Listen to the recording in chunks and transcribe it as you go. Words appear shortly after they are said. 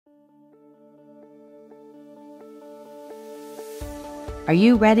Are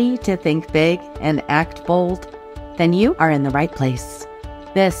you ready to think big and act bold? Then you are in the right place.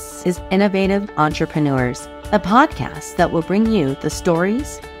 This is Innovative Entrepreneurs, a podcast that will bring you the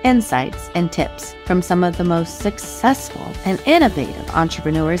stories, insights, and tips from some of the most successful and innovative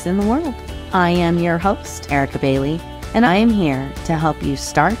entrepreneurs in the world. I am your host, Erica Bailey, and I am here to help you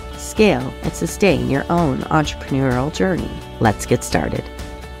start, scale, and sustain your own entrepreneurial journey. Let's get started.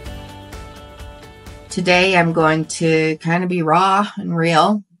 Today, I'm going to kind of be raw and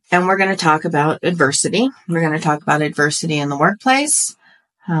real, and we're going to talk about adversity. We're going to talk about adversity in the workplace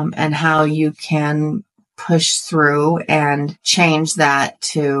and how you can push through and change that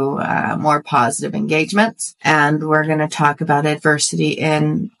to more positive engagements. And we're going to talk about adversity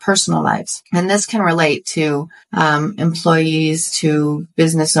in personal lives. And this can relate to employees, to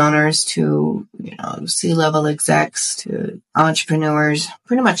business owners, to C-level execs, to entrepreneurs,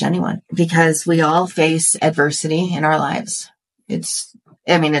 pretty much anyone, because we all face adversity in our lives. It's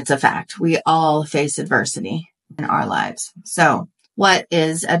a fact. We all face adversity in our lives. So what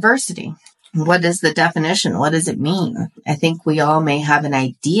is adversity? What is the definition? What does it mean? I think we all may have an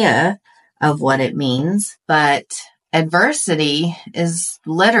idea of what it means, but adversity is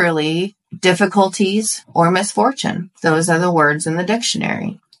literally difficulties or misfortune. Those are the words in the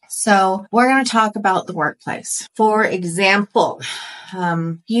dictionary. So we're going to talk about the workplace. For example,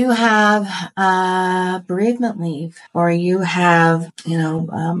 you have bereavement leave, or you have,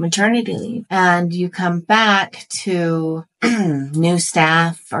 maternity leave, and you come back to new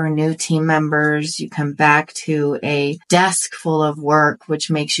staff or new team members. You come back to a desk full of work,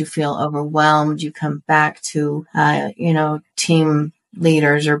 which makes you feel overwhelmed. You come back to, team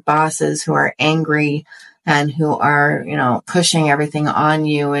leaders or bosses who are angry and who are, pushing everything on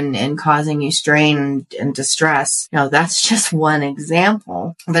you and causing you strain and distress. That's just one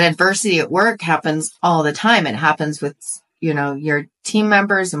example. But adversity at work happens all the time. It happens with, your team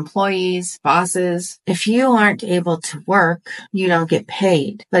members, employees, bosses. If you aren't able to work, you don't get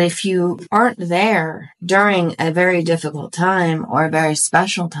paid. But if you aren't there during a very difficult time or a very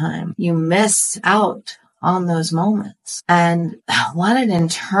special time, you miss out on those moments. And what an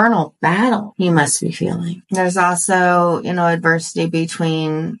internal battle you must be feeling. There's also, adversity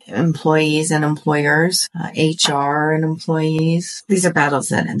between employees and employers, HR and employees. These are battles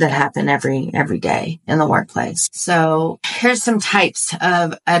that happen every day in the workplace. So here's some types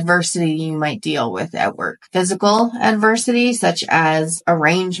of adversity you might deal with at work. Physical adversity, such as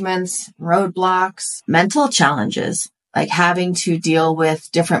arrangements, roadblocks, mental challenges, like having to deal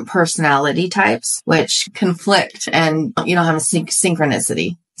with different personality types, which conflict and you don't have a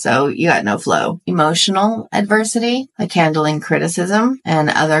synchronicity. So you got no flow. Emotional adversity, like handling criticism and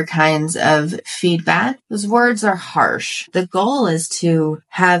other kinds of feedback. Those words are harsh. The goal is to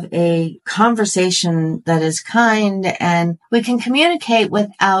have a conversation that is kind and we can communicate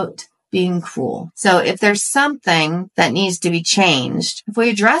without being cruel. So if there's something that needs to be changed, if we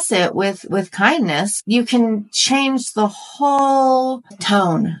address it with kindness, you can change the whole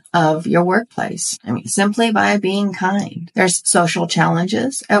tone of your workplace. Simply by being kind. There's social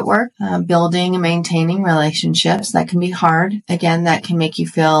challenges at work, building and maintaining relationships. That can be hard. Again, that can make you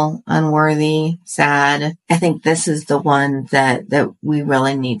feel unworthy, sad. I think this is the one that we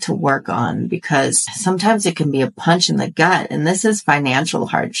really need to work on because sometimes it can be a punch in the gut, and this is financial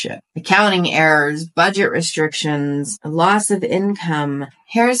hardship. Accounting errors, budget restrictions, loss of income.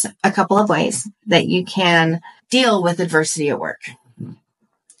 Here's a couple of ways that you can deal with adversity at work.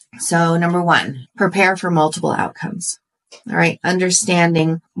 So number one, prepare for multiple outcomes. All right.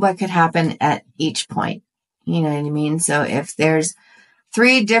 Understanding what could happen at each point. You know what I mean? So if there's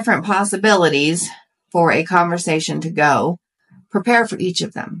 3 different possibilities for a conversation to go, prepare for each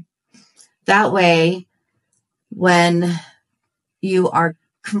of them. That way, when you are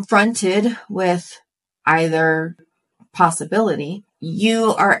confronted with either possibility,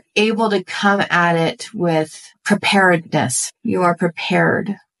 you are able to come at it with preparedness. You are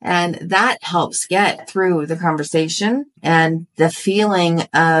prepared. And that helps get through the conversation, and the feeling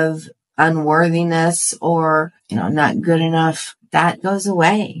of unworthiness or, not good enough, that goes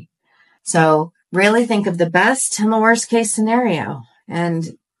away. So really think of the best and the worst case scenario.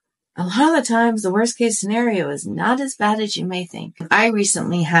 And a lot of the times, the worst case scenario is not as bad as you may think. I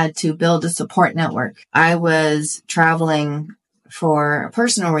recently had to build a support network. I was traveling for a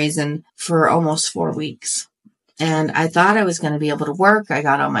personal reason for almost 4 weeks. And I thought I was going to be able to work. I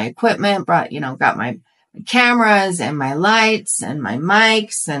got all my equipment, got my cameras and my lights and my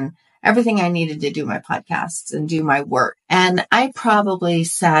mics and everything I needed to do my podcasts and do my work. And I probably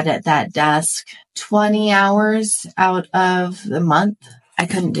sat at that desk 20 hours out of the month. I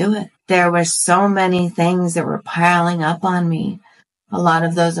couldn't do it. There were so many things that were piling up on me. a lot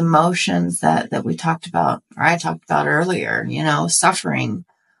of those emotions that we talked about, or I talked about earlier, suffering,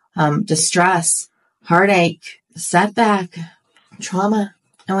 distress, heartache, setback, trauma.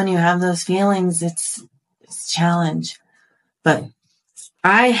 And when you have those feelings, it's a challenge. But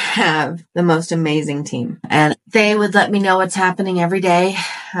I have the most amazing team, and they would let me know what's happening every day.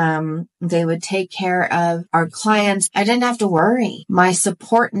 They would take care of our clients. I didn't have to worry. My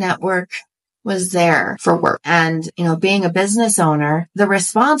support network was there for work. And, being a business owner, the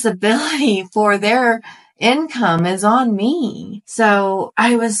responsibility for their income is on me. So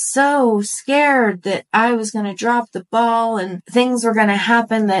I was so scared that I was going to drop the ball and things were going to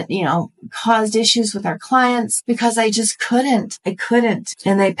happen that, caused issues with our clients because I just couldn't. I couldn't.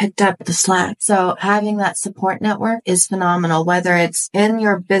 And they picked up the slack. So having that support network is phenomenal, whether it's in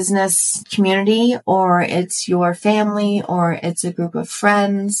your business community or it's your family or it's a group of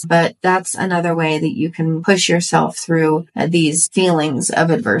friends. But that's another way that you can push yourself through these feelings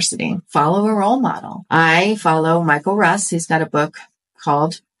of adversity. Follow a role model. I follow Michael Russ. He's got a book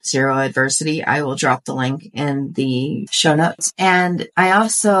called Zero Adversity. I will drop the link in the show notes. And I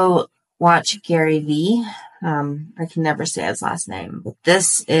also watch Gary Vee. I can never say his last name.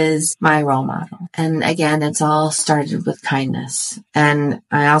 This is my role model. And again, it's all started with kindness. And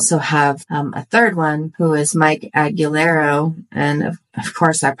I also have a third one who is Mike Aguilera. And of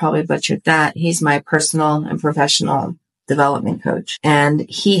course, I probably butchered that. He's my personal and professional development coach, and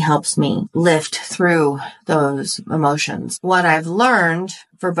he helps me lift through those emotions. What I've learned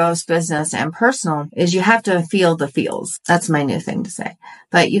for both business and personal is you have to feel the feels. That's my new thing to say.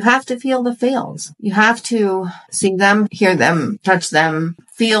 But you have to feel the feels. You have to see them, hear them, touch them,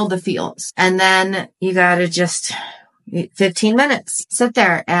 feel the feels. And then you got to just 15 minutes, sit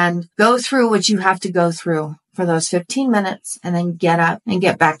there and go through what you have to go through for those 15 minutes and then get up and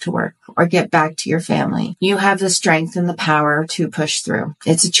get back to work or get back to your family. You have the strength and the power to push through.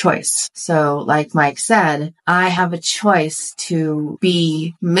 It's a choice. So like Mike said, I have a choice to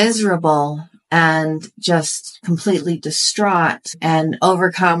be miserable and just completely distraught and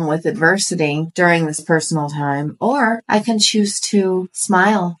overcome with adversity during this personal time. Or I can choose to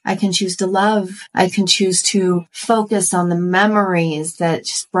smile. I can choose to love. I can choose to focus on the memories that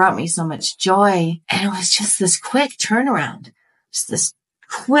just brought me so much joy. And it was just this quick turnaround,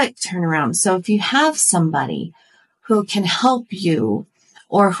 So if you have somebody who can help you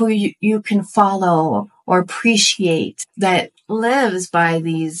or who you can follow or appreciate that lives by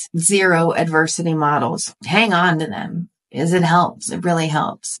these zero adversity models, hang on to them, as it helps. It really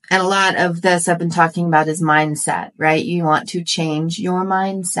helps. And a lot of this I've been talking about is mindset, right? You want to change your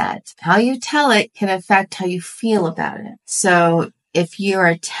mindset. How you tell it can affect how you feel about it. So if you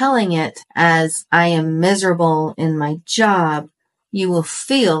are telling it as I am miserable in my job, you will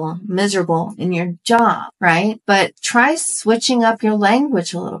feel miserable in your job, right? But try switching up your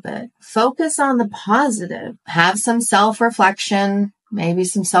language a little bit. Focus on the positive. Have some self-reflection, maybe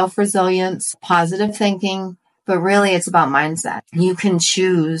some self-resilience, positive thinking, but really it's about mindset. You can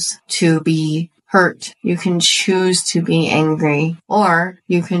choose to be hurt. You can choose to be angry, or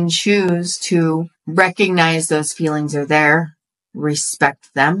you can choose to recognize those feelings are there,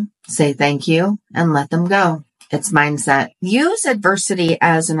 respect them, say thank you, and let them go. It's mindset. Use adversity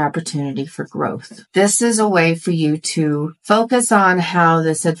as an opportunity for growth. This is a way for you to focus on how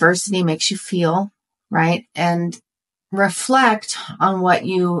this adversity makes you feel, right? And reflect on what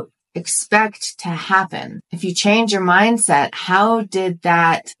you expect to happen. If you change your mindset, how did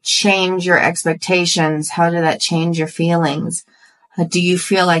that change your expectations? How did that change your feelings? Do you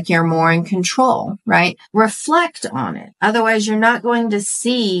feel like you're more in control, right? Reflect on it. Otherwise, you're not going to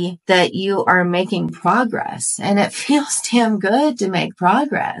see that you are making progress. And it feels damn good to make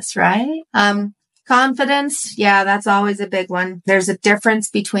progress, right? Confidence. Yeah, that's always a big one. There's a difference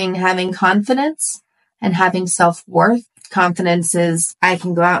between having confidence and having self-worth. Confidence is I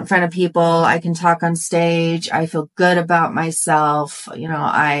can go out in front of people. I can talk on stage. I feel good about myself.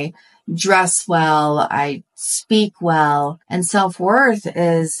 I dress well, I speak well, and self-worth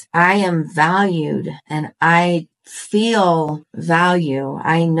is I am valued and I feel value.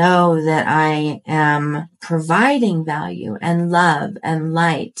 I know that I am providing value and love and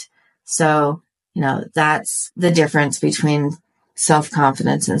light. So, that's the difference between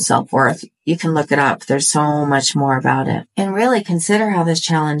self-confidence and self-worth. You can look it up. There's so much more about it. And really consider how this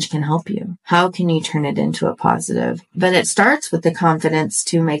challenge can help you. How can you turn it into a positive? But it starts with the confidence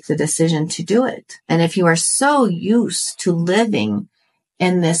to make the decision to do it. And if you are so used to living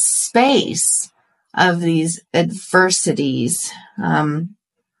in this space of these adversities,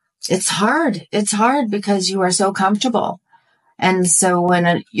 it's hard. It's hard because you are so comfortable. And so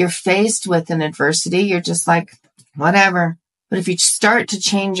when you're faced with an adversity, you're just like, whatever. But if you start to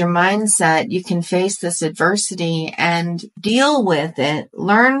change your mindset, you can face this adversity and deal with it,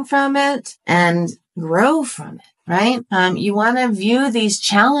 learn from it, and grow from it. Right? You want to view these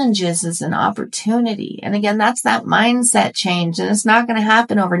challenges as an opportunity. And again, that's that mindset change. And it's not going to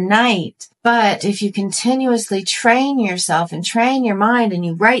happen overnight. But if you continuously train yourself and train your mind and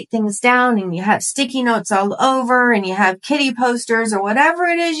you write things down and you have sticky notes all over and you have kitty posters or whatever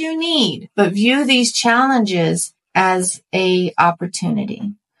it is you need, but view these challenges as a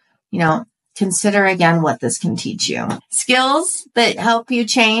opportunity. Consider again what this can teach you. Skills that help you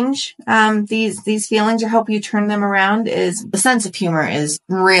change these feelings or help you turn them around is the sense of humor is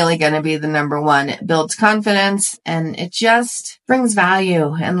really going to be the number one. It builds confidence and it just brings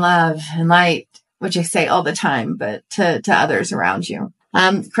value and love and light, which I say all the time, but to others around you.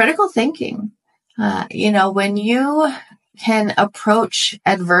 Critical thinking. When you can approach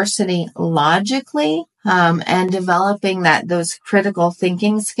adversity logically, and developing those critical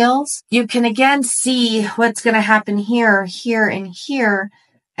thinking skills, you can again see what's going to happen here, and here,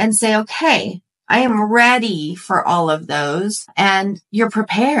 and say, okay, I am ready for all of those, and you're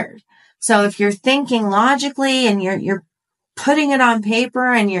prepared. So if you're thinking logically and you're putting it on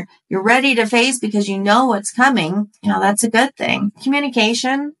paper and you're ready to face because you know what's coming, that's a good thing.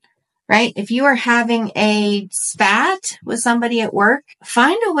 Communication. Right? If you are having a spat with somebody at work,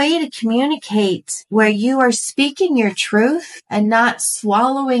 find a way to communicate where you are speaking your truth and not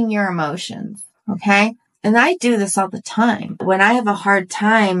swallowing your emotions. Okay? And I do this all the time. When I have a hard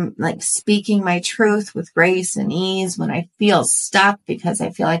time, speaking my truth with grace and ease, when I feel stuck because I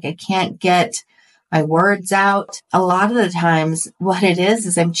feel like I can't get my words out, a lot of the times what it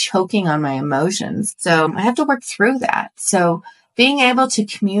is I'm choking on my emotions. So I have to work through that. So being able to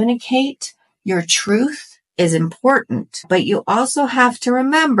communicate your truth is important, but you also have to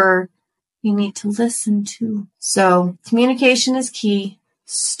remember you need to listen too. So communication is key.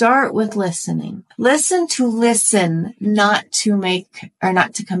 Start with listening. Listen to listen, not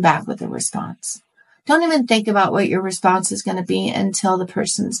to come back with a response. Don't even think about what your response is going to be until the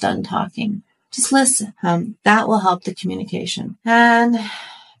person's done talking. Just listen. That will help the communication. And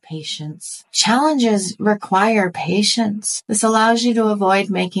patience. Challenges require patience. This allows you to avoid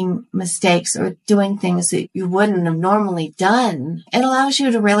making mistakes or doing things that you wouldn't have normally done. It allows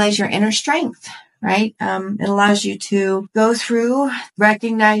you to realize your inner strength, right? It allows you to go through,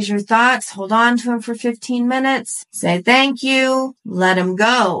 recognize your thoughts, hold on to them for 15 minutes, say thank you, let them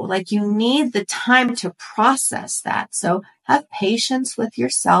go. You need the time to process that. So have patience with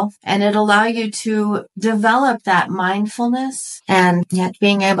yourself, and it'll allow you to develop that mindfulness and yet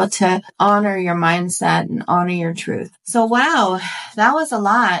being able to honor your mindset and honor your truth. So wow, that was a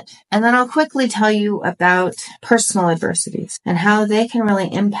lot. And then I'll quickly tell you about personal adversities and how they can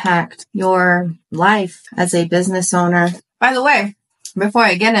really impact your life as a business owner. By the way, before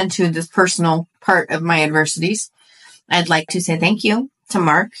I get into this personal part of my adversities, I'd like to say thank you to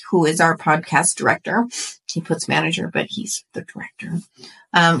Mark, who is our podcast director. He puts manager, but he's the director.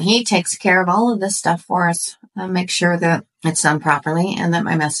 He takes care of all of this stuff for us, make sure that it's done properly and that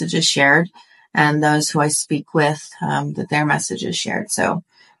my message is shared, and those who I speak with, that their message is shared. So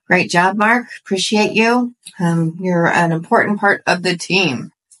great job, Mark. Appreciate you. You're an important part of the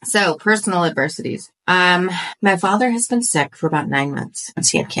team. So personal adversities. My father has been sick for about 9 months since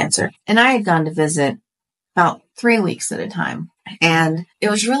he had cancer, and I had gone to visit about 3 weeks at a time. And it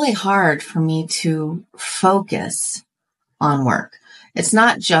was really hard for me to focus on work. It's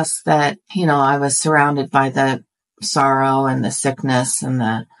not just that, I was surrounded by the sorrow and the sickness and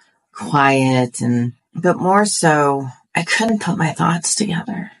the quiet, but more so, I couldn't put my thoughts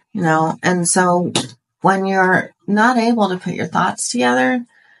together, And so when you're not able to put your thoughts together,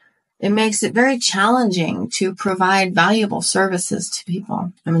 it makes it very challenging to provide valuable services to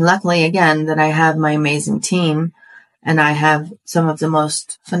people. Luckily, again, that I have my amazing team and I have some of the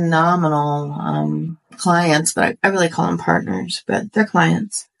most phenomenal clients, but I really call them partners, but they're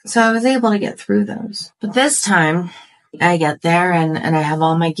clients. So I was able to get through those. But this time I get there and I have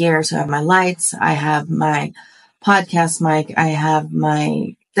all my gear. So I have my lights, I have my podcast mic, I have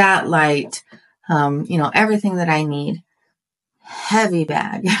that light, everything that I need. Heavy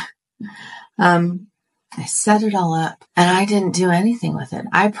bag. I set it all up and I didn't do anything with it.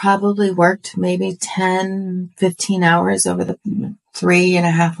 I probably worked maybe 10, 15 hours over the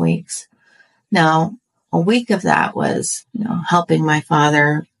 3.5 weeks. Now, a week of that was, helping my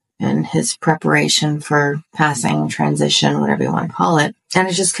father in his preparation for passing, transition, whatever you want to call it. And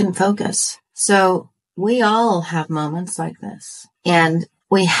I just couldn't focus. So we all have moments like this and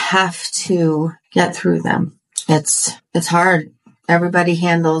we have to get through them. It's hard. Everybody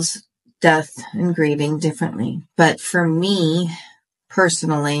handles death and grieving differently. But for me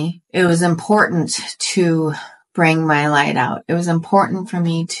personally, it was important to bring my light out. It was important for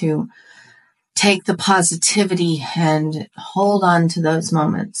me to take the positivity and hold on to those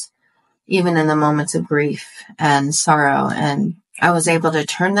moments, even in the moments of grief and sorrow. And I was able to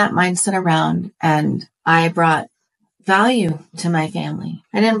turn that mindset around, and I brought value to my family.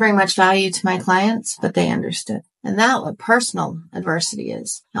 I didn't bring much value to my clients, but they understood. And that's what personal adversity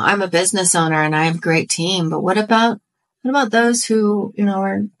is. Now, I'm a business owner and I have a great team, but what about those who,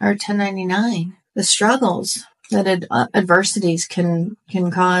 are 1099? The struggles that adversities can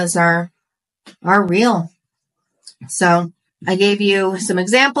cause are real. So I gave you some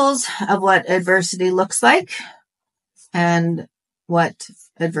examples of what adversity looks like and what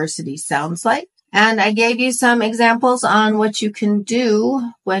adversity sounds like. And I gave you some examples on what you can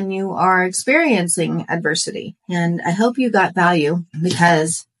do when you are experiencing adversity. And I hope you got value,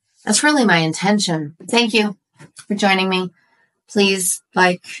 because that's really my intention. Thank you for joining me. Please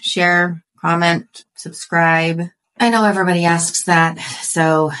like, share, comment, subscribe. I know everybody asks that.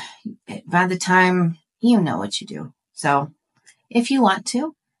 So by the time you know what you do. So if you want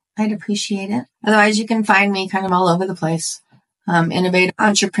to, I'd appreciate it. Otherwise, you can find me kind of all over the place. Innovative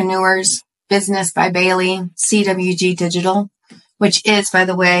Entrepreneurs, Business by Bailey, CWG Digital, which is, by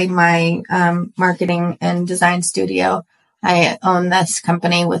the way, my marketing and design studio. I own this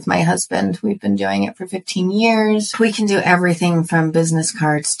company with my husband. We've been doing it for 15 years. We can do everything from business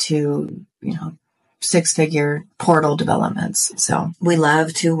cards to, six-figure portal developments. So we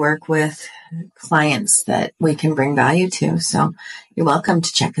love to work with clients that we can bring value to. So you're welcome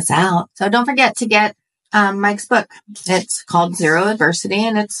to check us out. So don't forget to get Mike's book. It's called Zero Adversity,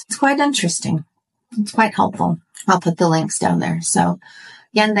 and it's quite interesting. It's quite helpful. I'll put the links down there. So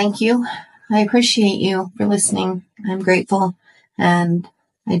again, thank you. I appreciate you for listening. I'm grateful, and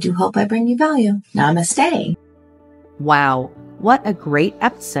I do hope I bring you value. Namaste. Wow, what a great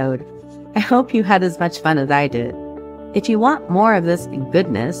episode. I hope you had as much fun as I did. If you want more of this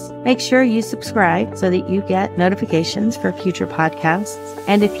goodness, make sure you subscribe so that you get notifications for future podcasts.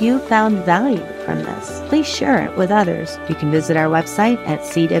 And if you found value from this, please share it with others. You can visit our website at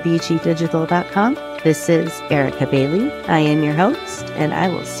cwgdigital.com. This is Erica Bailey. I am your host, and I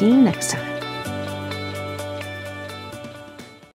will see you next time.